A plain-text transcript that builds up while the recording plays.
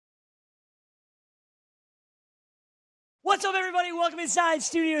What's up, everybody? Welcome inside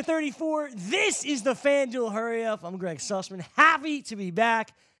Studio 34. This is the FanDuel Hurry Up. I'm Gregg Sussman. Happy to be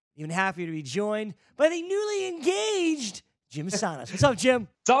back. Even happier to be joined by the newly engaged Jim Sannes. What's up, Jim?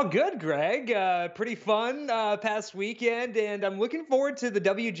 It's all good, Greg. Pretty fun past weekend, and I'm looking forward to the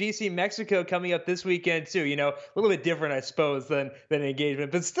WGC-Mexico coming up this weekend too. You know, a little bit different, I suppose, than an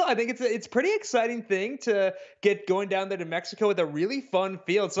engagement, but still, I think it's a pretty exciting thing to get going down there to Mexico with a really fun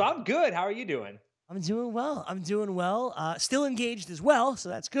field. So I'm good. How are you doing? I'm doing well. Still engaged as well, so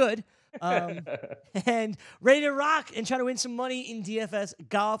that's good. And ready to rock and try to win some money in DFS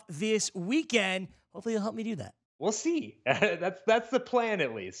golf this weekend. Hopefully, you'll help me do that. We'll see. That's the plan,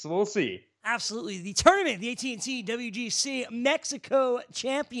 at least. We'll see. Absolutely. The tournament, the AT&T WGC Mexico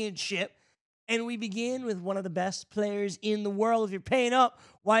Championship. And we begin with one of the best players in the world. If you're paying up,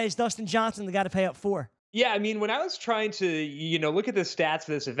 why is Dustin Johnson the guy to pay up for? Yeah, I mean, when I was trying to, look at the stats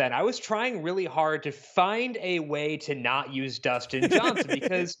for this event, I was trying really hard to find a way to not use Dustin Johnson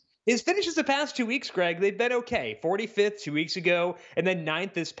because his finishes the past 2 weeks, Greg, they've been okay. 45th 2 weeks ago, and then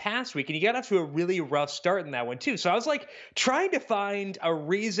 9th this past week. And he got off to a really rough start in that one, too. So I was like trying to find a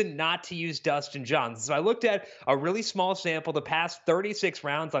reason not to use Dustin Johnson. So I looked at a really small sample, the past 36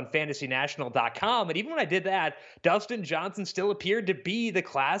 rounds on fantasynational.com. And even when I did that, Dustin Johnson still appeared to be the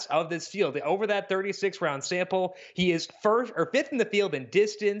class of this field. Over that 36 round sample, he is fifth in the field in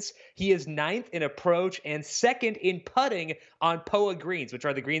distance. He is 9th in approach and 2nd in putting on POA greens, which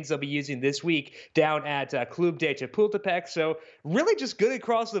are the greens they'll be using this week down at Club de Chapultepec. So really just good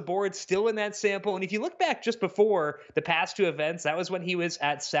across the board, still in that sample. And if you look back just before the past two events, that was when he was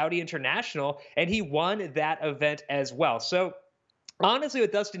at Saudi International, and he won that event as well. So honestly,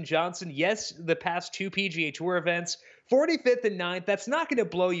 with Dustin Johnson, yes, the past two PGA Tour events, 45th and 9th, that's not going to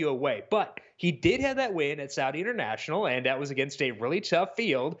blow you away. But he did have that win at Saudi International, and that was against a really tough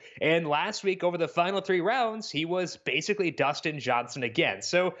field. And last week, over the final 3 rounds, he was basically Dustin Johnson again.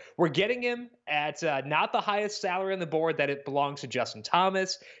 So we're getting him at not the highest salary on the board that it belongs to Justin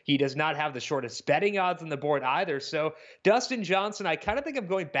Thomas. He does not have the shortest betting odds on the board either. So Dustin Johnson, I kind of think I'm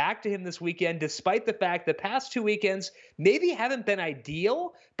going back to him this weekend, despite the fact the past 2 weekends maybe haven't been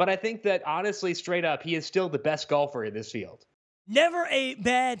ideal. But I think that honestly, straight up, he is still the best golfer in this field. Never a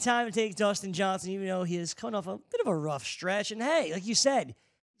bad time to take Dustin Johnson, even though he is coming off a bit of a rough stretch. And hey, like you said,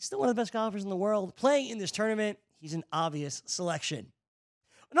 he's still one of the best golfers in the world. Playing in this tournament, he's an obvious selection.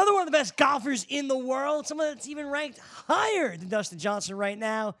 Another one of the best golfers in the world, someone that's even ranked higher than Dustin Johnson right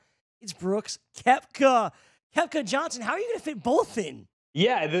now, it's Brooks Koepka. Koepka Johnson, how are you going to fit both in?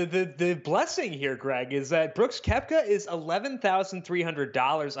 Yeah, the blessing here, Greg, is that Brooks Koepka is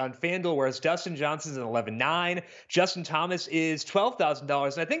 $11,300 on FanDuel, whereas Dustin Johnson's at $11,900. Justin Thomas is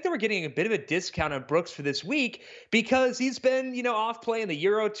 $12,000. And I think they were getting a bit of a discount on Brooks for this week because he's been, off playing the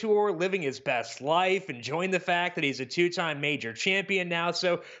Euro Tour, living his best life, enjoying the fact that he's a 2-time major champion now.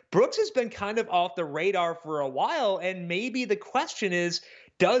 So Brooks has been kind of off the radar for a while, and maybe the question is,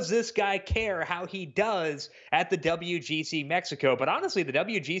 does this guy care how he does at the WGC Mexico? But honestly, the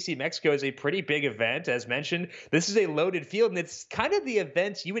WGC Mexico is a pretty big event. As mentioned, this is a loaded field, and it's kind of the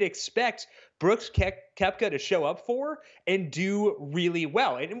event you would expect Brooks Koepka to show up for and do really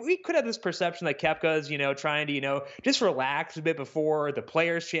well. And we could have this perception that Koepka is, trying to, just relax a bit before the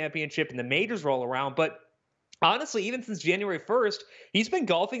Players' Championship and the majors roll around. But honestly, even since January 1st, he's been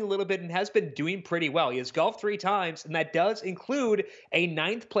golfing a little bit and has been doing pretty well. He has golfed 3 times, and that does include a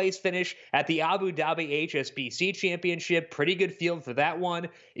 9th place finish at the Abu Dhabi HSBC Championship. Pretty good field for that one.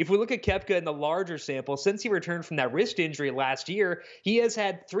 If we look at Koepka in the larger sample, since he returned from that wrist injury last year, he has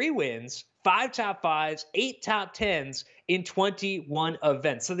had 3 wins, 5 top 5s, 8 top 10s in 21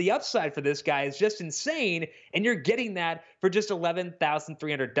 events. So the upside for this guy is just insane, and you're getting that for just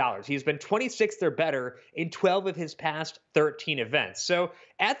 $11,300. He's been 26th or better in 12 of his past 13 events. So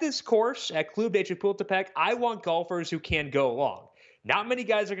at this course, at Club de Chapultepec, I want golfers who can go long. Not many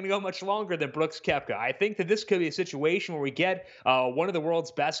guys are going to go much longer than Brooks Koepka. I think that this could be a situation where we get one of the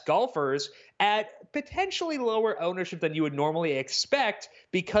world's best golfers at potentially lower ownership than you would normally expect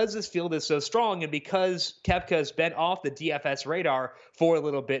because this field is so strong and because Koepka has been off the DFS radar for a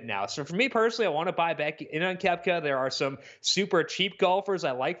little bit now. So for me personally, I want to buy back in on Koepka. There are some super cheap golfers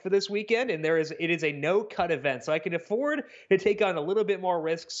I like for this weekend, and it is a no-cut event, so I can afford to take on a little bit more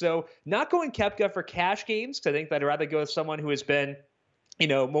risk. So not going Koepka for cash games, because I think that I'd rather go with someone who has been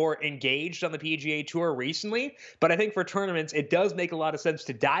more engaged on the PGA Tour recently. But I think for tournaments, it does make a lot of sense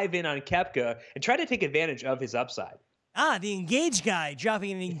to dive in on Koepka and try to take advantage of his upside. The engaged guy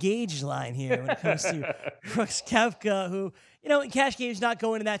dropping an engaged line here when it comes to Brooks Koepka, who, in cash games not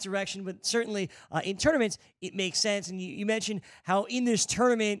going in that direction, but certainly in tournaments, it makes sense. And you mentioned how in this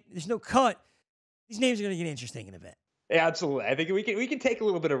tournament, there's no cut. These names are going to get interesting in a bit. Yeah, absolutely. I think we can take a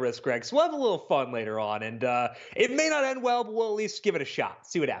little bit of risk, Greg. So we'll have a little fun later on, and it may not end well, but we'll at least give it a shot.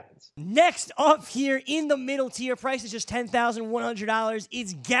 See what happens. Next up here in the middle tier, price is just $10,100.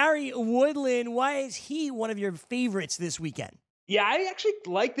 It's Gary Woodland. Why is he one of your favorites this weekend? Yeah, I actually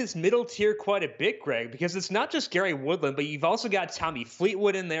like this middle tier quite a bit, Greg, because it's not just Gary Woodland, but you've also got Tommy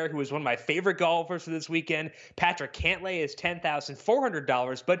Fleetwood in there, who is one of my favorite golfers for this weekend. Patrick Cantlay is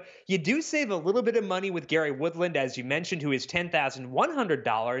 $10,400, but you do save a little bit of money with Gary Woodland, as you mentioned, who is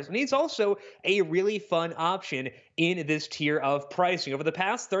 $10,100, and he's also a really fun option in this tier of pricing. Over the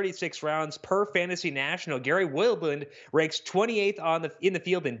past 36 rounds per Fantasy National, Gary Woodland ranks 28th in the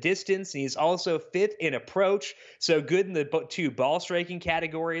field in distance, and he's also 5th in approach, so good in the two ball striking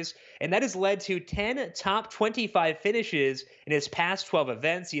categories, and that has led to 10 top 25 finishes in his past 12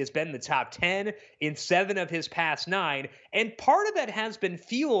 events. He has been in the top 10 in 7 of his past 9, and part of that has been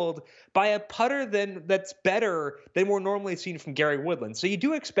fueled by a putter that's better than we're normally seen from Gary Woodland. So you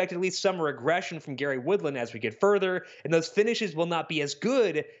do expect at least some regression from Gary Woodland as we get further, and those finishes will not be as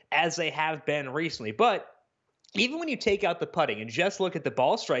good as they have been recently. But even when you take out the putting and just look at the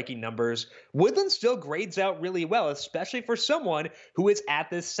ball striking numbers, Woodland still grades out really well, especially for someone who is at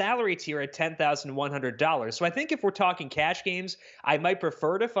this salary tier at $10,100. So I think if we're talking cash games, I might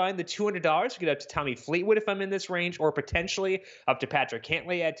prefer to find the $200 to get up to Tommy Fleetwood if I'm in this range, or potentially up to Patrick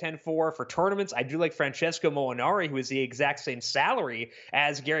Cantlay at 10-4. For tournaments, I do like Francesco Molinari, who is the exact same salary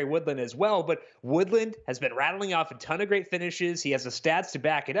as Gary Woodland as well. But Woodland has been rattling off a ton of great finishes. He has the stats to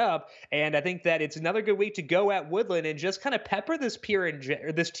back it up, and I think that it's another good week to go at Woodland and just kind of pepper this tier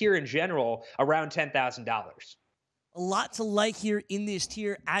in general around $10,000. A lot to like here in this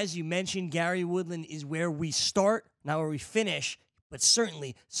tier. As you mentioned, Gary Woodland is where we start, not where we finish, but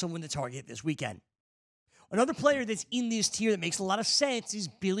certainly someone to target this weekend. Another player that's in this tier that makes a lot of sense is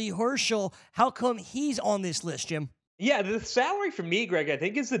Billy Horschel. How come he's on this list, Jim? Yeah, the salary for me, Greg, I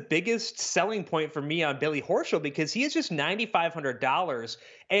think is the biggest selling point for me on Billy Horschel, because he is just $9,500.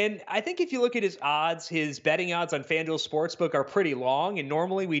 And I think if you look at his odds, his betting odds on FanDuel Sportsbook are pretty long. And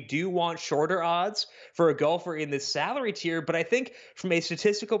normally we do want shorter odds for a golfer in this salary tier. But I think from a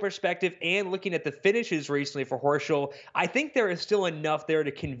statistical perspective and looking at the finishes recently for Horschel, I think there is still enough there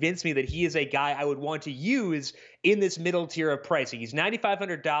to convince me that he is a guy I would want to use in this middle tier of pricing. He's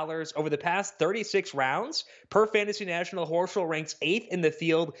 $9,500 over the past 36 rounds. Per Fantasy National, Horschel ranks 8th in the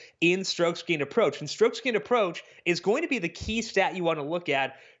field in strokes gained approach. And strokes gained approach is going to be the key stat you want to look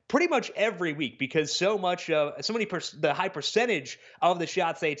at pretty much every week, because the high percentage of the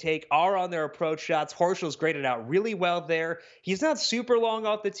shots they take are on their approach shots. Horschel's graded out really well there. He's not super long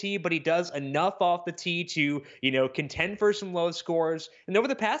off the tee, but he does enough off the tee to, contend for some low scores. And over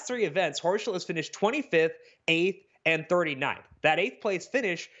the past 3 events, Horschel has finished 25th, 8th, and 39th. That 8th place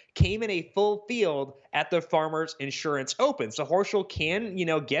finish came in a full field at the Farmers Insurance Open. So Horschel can,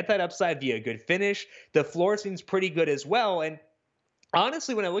 get that upside via a good finish. The floor seems pretty good as well. And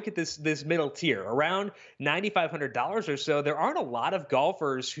honestly, when I look at this middle tier, around $9,500 or so, there aren't a lot of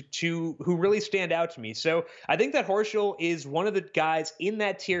golfers who really stand out to me. So I think that Horschel is one of the guys in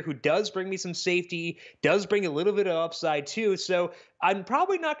that tier who does bring me some safety, does bring a little bit of upside too. So I'm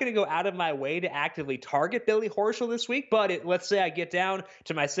probably not going to go out of my way to actively target Billy Horschel this week, but let's say I get down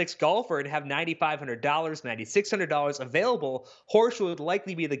to my 6th golfer and have $9,500, $9,600 available, Horschel would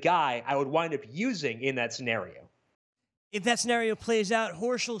likely be the guy I would wind up using in that scenario. If that scenario plays out,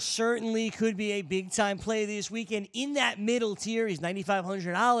 Horschel certainly could be a big-time play this weekend. In that middle tier, he's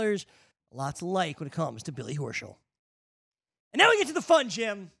 $9,500. A lot to like when it comes to Billy Horschel. And now we get to the fun,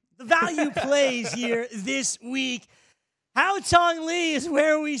 Jim. The value plays here this week. Hao-Tong Lee is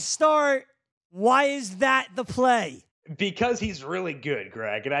where we start. Why is that the play? Because he's really good,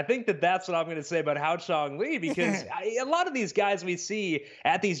 Greg. And I think that's what I'm going to say about Hao-Tong Lee, because a lot of these guys we see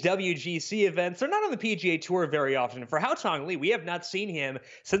at these WGC events, they're not on the PGA Tour very often. For Hao-Tong Lee, we have not seen him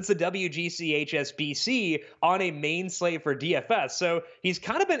since the WGC HSBC on a main slate for DFS. So he's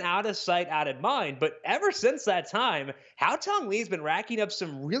kind of been out of sight, out of mind. But ever since that time, Hao-Tong Lee's been racking up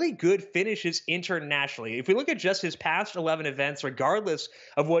some really good finishes internationally. If we look at just his past 11 events, regardless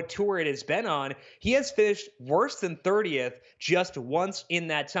of what tour it has been on, he has finished worse than 30th just once in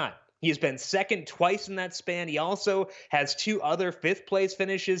that time. He has been second twice in that span. He also has 2 other 5th place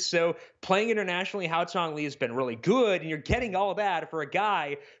finishes. So playing internationally, Hao-Tong Lee has been really good. And you're getting all that for a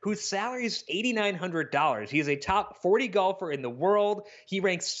guy whose salary is $8,900. He is a top 40 golfer in the world. He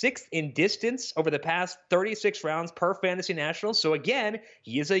ranks 6th in distance over the past 36 rounds per Fantasy National. So again,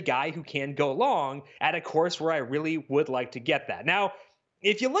 he is a guy who can go long at a course where I really would like to get that. Now,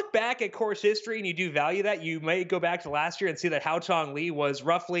 if you look back at course history and you do value that, you may go back to last year and see that Hao-Tong was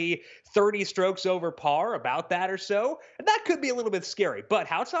roughly 30 strokes over par, about that or so. And that could be a little bit scary. But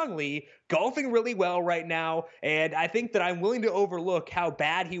Hao-Tong golfing really well right now. And I think that I'm willing to overlook how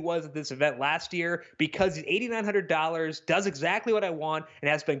bad he was at this event last year because he's $8,900, does exactly what I want, and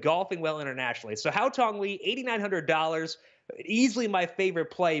has been golfing well internationally. So Hao-Tong $8,900, easily my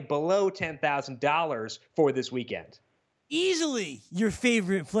favorite play below $10,000 for this weekend. Easily your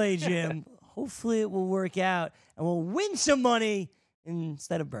favorite play, Jim. Hopefully it will work out and we'll win some money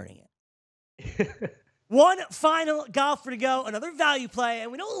instead of burning it. One final golfer to go, another value play,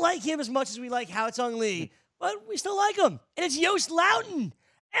 and we don't like him as much as we like Hao-Tong, but we still like him, and it's Joost Luiten.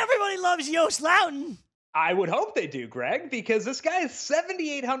 Everybody loves Joost Luiten. I would hope they do, Greg, because this guy is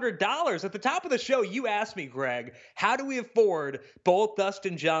 $7,800. At the top of the show, you asked me, Greg, how do we afford both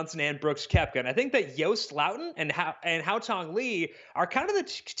Dustin Johnson and Brooks Koepka? And I think that Joost Luiten and Hao-Tong are kind of the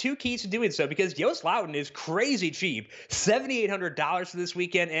two keys to doing so, because Joost Luiten is crazy cheap, $7,800 for this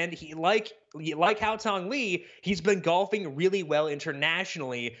weekend, and he like Hao-Tong he's been golfing really well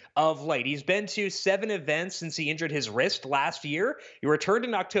internationally of late. He's been to 7 events since he injured his wrist last year. He returned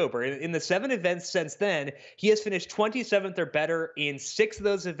in October. In the 7 events since then, he has finished 27th or better in 6 of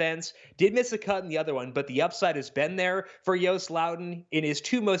those events. Did miss a cut in the other one, but the upside has been there for Joost Luiten in his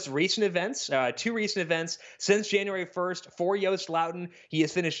 2 most recent events, 2 recent events since January 1st for Joost Luiten. He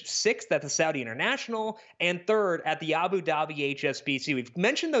has finished 6th at the Saudi International and 3rd at the Abu Dhabi HSBC. We've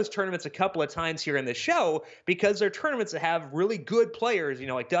mentioned those tournaments a couple of times here in the show because they're tournaments that have really good players,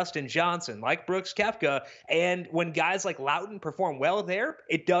 like Dustin Johnson, like Brooks Koepka, and when guys like Luiten perform well there,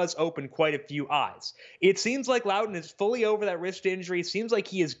 it does open quite a few eyes. It seems like Luiten is fully over that wrist injury, seems like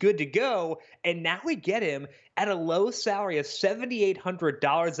he is good to go, and now we get him at a low salary of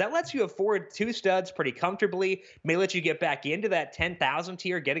 $7,800. That lets you afford 2 studs pretty comfortably, may let you get back into that 10,000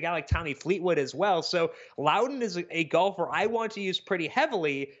 tier, get a guy like Tommy Fleetwood as well. So Luiten is a golfer I want to use pretty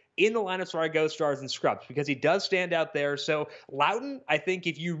heavily in the lineups where I go stars and scrubs because he does stand out there. So Luiten, I think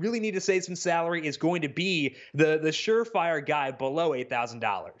if you really need to save some salary, is going to be the surefire guy below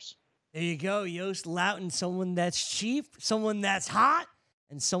 $8,000. There you go, Joost Luiten, someone that's cheap, someone that's hot,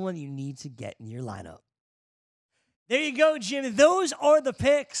 and someone you need to get in your lineup. There you go, Jim. Those are the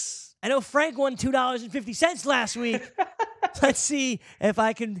picks. I know Frank won $2.50 last week. Let's see if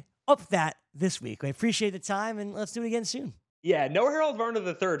I can up that this week. I appreciate the time, and let's do it again soon. Yeah, no Harold Varner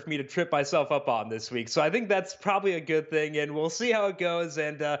III for me to trip myself up on this week. So I think that's probably a good thing, and we'll see how it goes.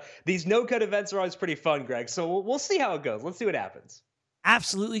 And these no-cut events are always pretty fun, Greg. So we'll see how it goes. Let's see what happens.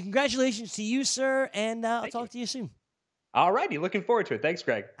 Absolutely. Congratulations to you, sir, and I'll talk to you soon. All righty. Looking forward to it. Thanks,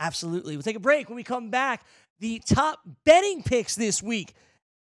 Greg. Absolutely. We'll take a break. When we come back, the top betting picks this week,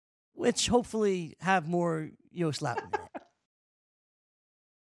 which hopefully have more Joost Luiten in it.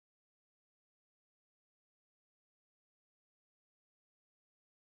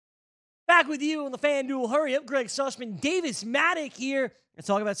 Back with you on the FanDuel Hurry Up. Gregg Sussman, Davis Mattek here. Let's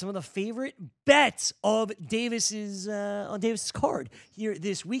talk about some of the favorite bets of Davis's on Davis's card here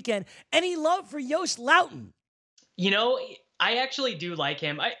this weekend. Any love for Joost Luiten? I actually do like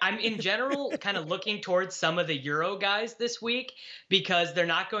him. I'm in general kind of looking towards some of the Euro guys this week because they're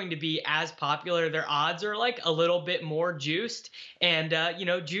not going to be as popular. Their odds are like a little bit more juiced. And,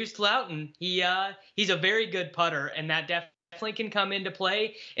 Joost Luiten, he's a very good putter, and that definitely can come into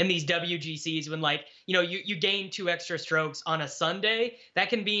play in these WGCs when you gain 2 extra strokes on a Sunday. That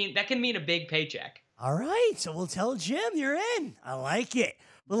can mean a big paycheck. All right, so we'll tell Jim you're in. I like it.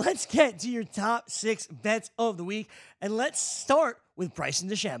 Well, let's get to your top 6 bets of the week, and let's start with Bryson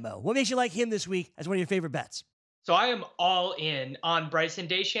DeChambeau. What makes you like him this week as one of your favorite bets? So I am all in on Bryson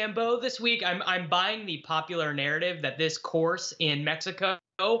DeChambeau this week. I'm buying the popular narrative that this course in Mexico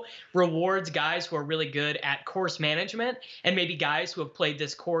rewards guys who are really good at course management and maybe guys who have played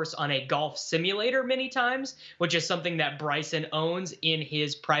this course on a golf simulator many times, which is something that Bryson owns in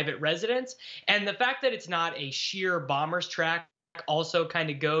his private residence. And the fact that it's not a sheer bomber's track also kind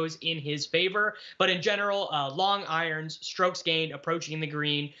of goes in his favor. But in general, long irons, strokes gained approaching the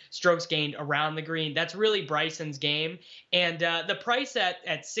green, strokes gained around the green, that's really Bryson's game. And the price at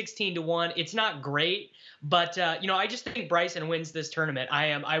 16-1, it's not great, but I just think Bryson wins this tournament.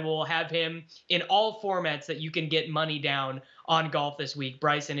 I will have him in all formats that you can get money down on golf this week.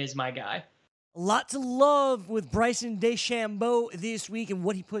 Bryson is my guy. A lot to love with Bryson DeChambeau this week and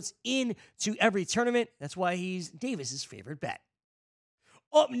what he puts into every tournament. That's why he's Davis's favorite bet.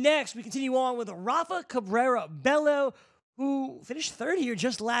 Up next, we continue on with Rafa Cabrera Bello, who finished 3rd here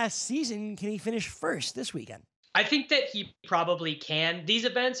just last season. Can he finish 1st this weekend? I think that he probably can. These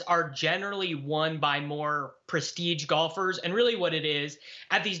events are generally won by more prestige golfers, and really what it is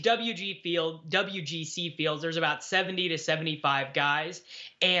at these WGC fields, there's about 70 to 75 guys,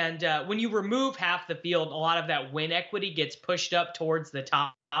 and when you remove half the field, a lot of that win equity gets pushed up towards the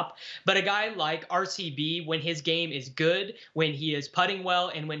top. But a guy like RCB, when his game is good, when he is putting well,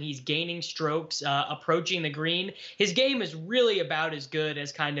 and when he's gaining strokes approaching the green, his game is really about as good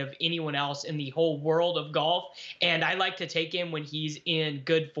as kind of anyone else in the whole world of golf. And I like to take him when he's in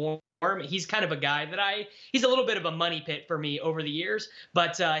good form. He's kind of a guy that he's a little bit of a money pit for me over the years,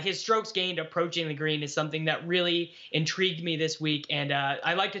 but his strokes gained approaching the green is something that really intrigued me this week. And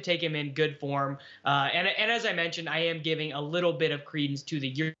I like to take him in good form. And as I mentioned, I am giving a little bit of credence to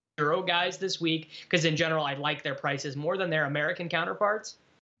the Euro guys this week, because in general, I like their prices more than their American counterparts.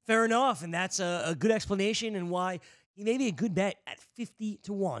 Fair enough. And that's a good explanation and why he may be a good bet at 50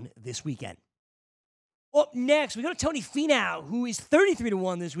 to 1 this weekend. Up next, we go to Tony Finau, who is 33 to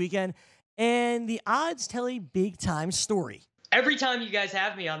 1 this weekend, and the odds tell a big time story. Every time you guys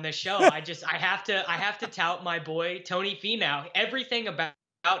have me on this show, I have to tout my boy Tony Finau. Everything about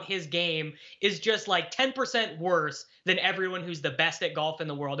his game is just like 10% worse than everyone who's the best at golf in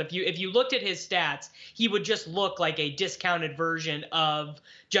the world. If you looked at his stats, he would just look like a discounted version of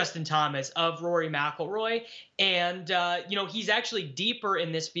Justin Thomas, of Rory McIlroy. And, he's actually deeper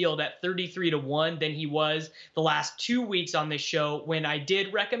in this field at 33 to 1 than he was the last 2 weeks on this show when I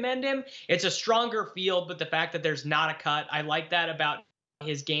did recommend him. It's a stronger field, but the fact that there's not a cut, I like that about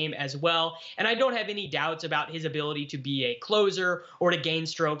his game as well. And I don't have any doubts about his ability to be a closer or to gain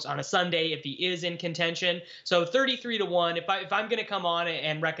strokes on a Sunday if he is in contention. So 33 to 1, if I'm going to come on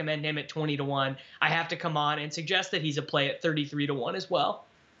and recommend him at 20 to 1, I have to come on and suggest that he's a play at 33 to 1 as well.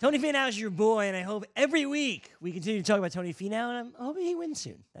 Tony Finau is your boy, and I hope every week we continue to talk about Tony Finau, and I'm hoping he wins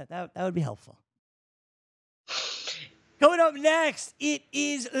soon. That would be helpful. Coming up next, it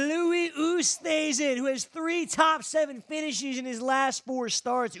is Louis Oosthuizen, who has 3 top 7 finishes in his last 4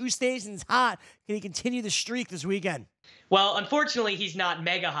 starts. Oosthuizen's hot. Can he continue the streak this weekend? Well, unfortunately, he's not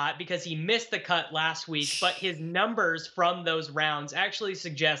mega hot because he missed the cut last week, but his numbers from those rounds actually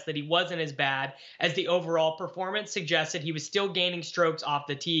suggest that he wasn't as bad as the overall performance suggested. He was still gaining strokes off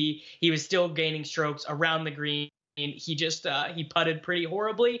the tee. He was still gaining strokes around the green. He just he putted pretty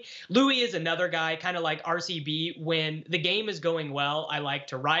horribly. Louis is another guy, kind of like RCB. When the game is going well, I like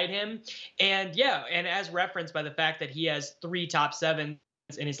to ride him. And yeah, and as referenced by the fact that he has 3 top 7s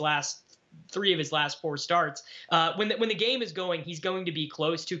in his last 3 of his last 4 starts. When the game is going, he's going to be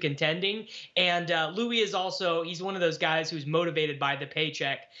close to contending. And Louis is also, he's one of those guys who's motivated by the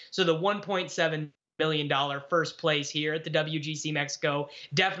paycheck. So the $1.7 million first place here at the WGC-Mexico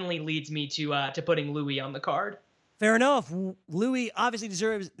definitely leads me to putting Louis on the card. Fair enough. Louis obviously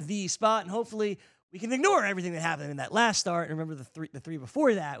deserves the spot, and hopefully we can ignore everything that happened in that last start and remember the three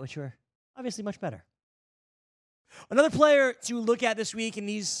before that, which were obviously much better. Another player to look at this week, and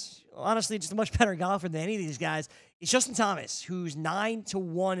he's honestly just a much better golfer than any of these guys, is Justin Thomas, who's 9 to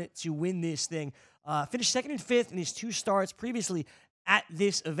 1 to win this thing. Finished 2nd and 5th in his 2 starts previously at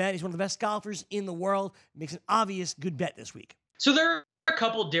this event. He's one of the best golfers in the world. Makes an obvious good bet this week. So there are a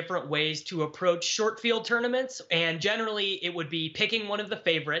couple different ways to approach short field tournaments, and generally it would be picking one of the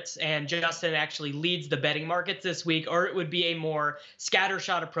favorites, and Justin actually leads the betting markets this week, or it would be a more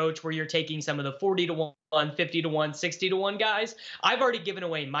scattershot approach where you're taking some of the 40 to 1, 50 to 1, 60 to 1 guys. I've already given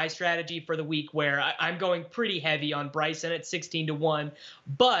away my strategy for the week where I'm going pretty heavy on Bryson at 16 to 1.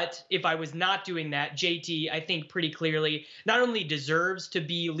 But if I was not doing that, JT, I think pretty clearly not only deserves to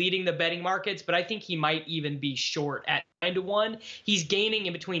be leading the betting markets, but I think he might even be short at 9 to 1. He's gaining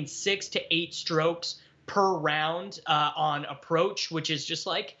in between 6 to 8 strokes per round on approach, which is just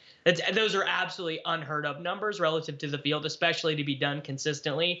like, those are absolutely unheard of numbers relative to the field, especially to be done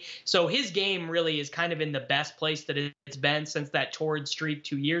consistently. So his game really is kind of in the best place that it's been since that torrid streak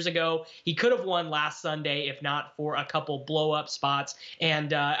 2 years ago. He could have won last Sunday if not for a couple blow up spots.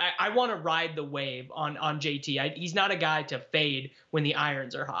 And I want to ride the wave on JT. He's not a guy to fade when the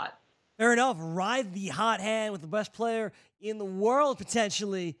irons are hot. Fair enough. Ride the hot hand with the best player in the world,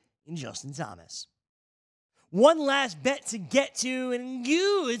 potentially, in Justin Thomas. One last bet to get to, and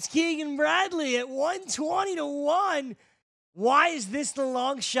it's Keegan Bradley at 120 to 1. Why is this the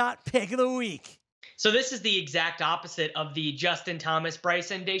long shot pick of the week? So this is the exact opposite of the Justin Thomas,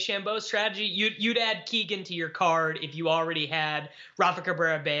 Bryson DeChambeau strategy. You'd add Keegan to your card if you already had Rafa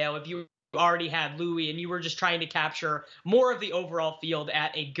Cabrera-Bello, if you already had Louis, and you were just trying to capture more of the overall field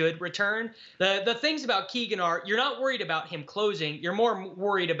at a good return. The things about Keegan are you're not worried about him closing. You're more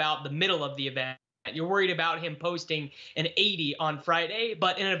worried about the middle of the event. You're worried about him posting an 80 on Friday,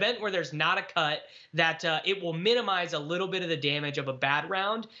 but in an event where there's not a cut, that it will minimize a little bit of the damage of a bad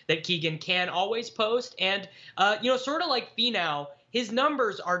round that Keegan can always post. And, sort of like Finau, his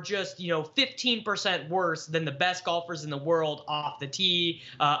numbers are just, 15% worse than the best golfers in the world off the tee,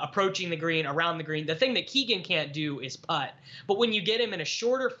 approaching the green, around the green. The thing that Keegan can't do is putt. But when you get him in a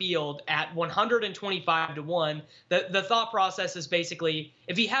shorter field at 125 to 1, the thought process is basically,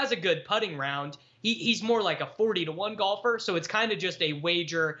 if he has a good putting round, he's more like a 40 to 1 golfer. So it's kind of just a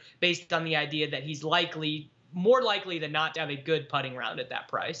wager based on the idea that he's more likely than not to have a good putting round at that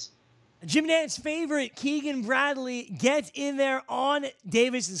price. Jim Nant's favorite, Keegan Bradley, gets in there on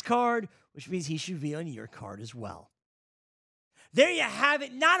Davis's card, which means he should be on your card as well. There you have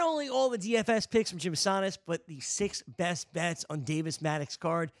it. Not only all the DFS picks from Jim Sannes, but the 6 best bets on Davis Mattek's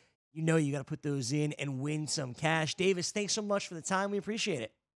card. You know you got to put those in and win some cash. Davis, thanks so much for the time. We appreciate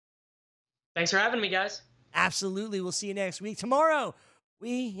it. Thanks for having me, guys. Absolutely. We'll see you next week. Tomorrow,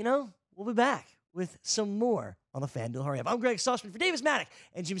 we'll be back with some more on the FanDuel Hurry Up. I'm Gregg Sussman for Davis Mattek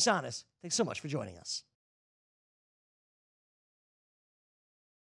and Jim Sannes. Thanks so much for joining us.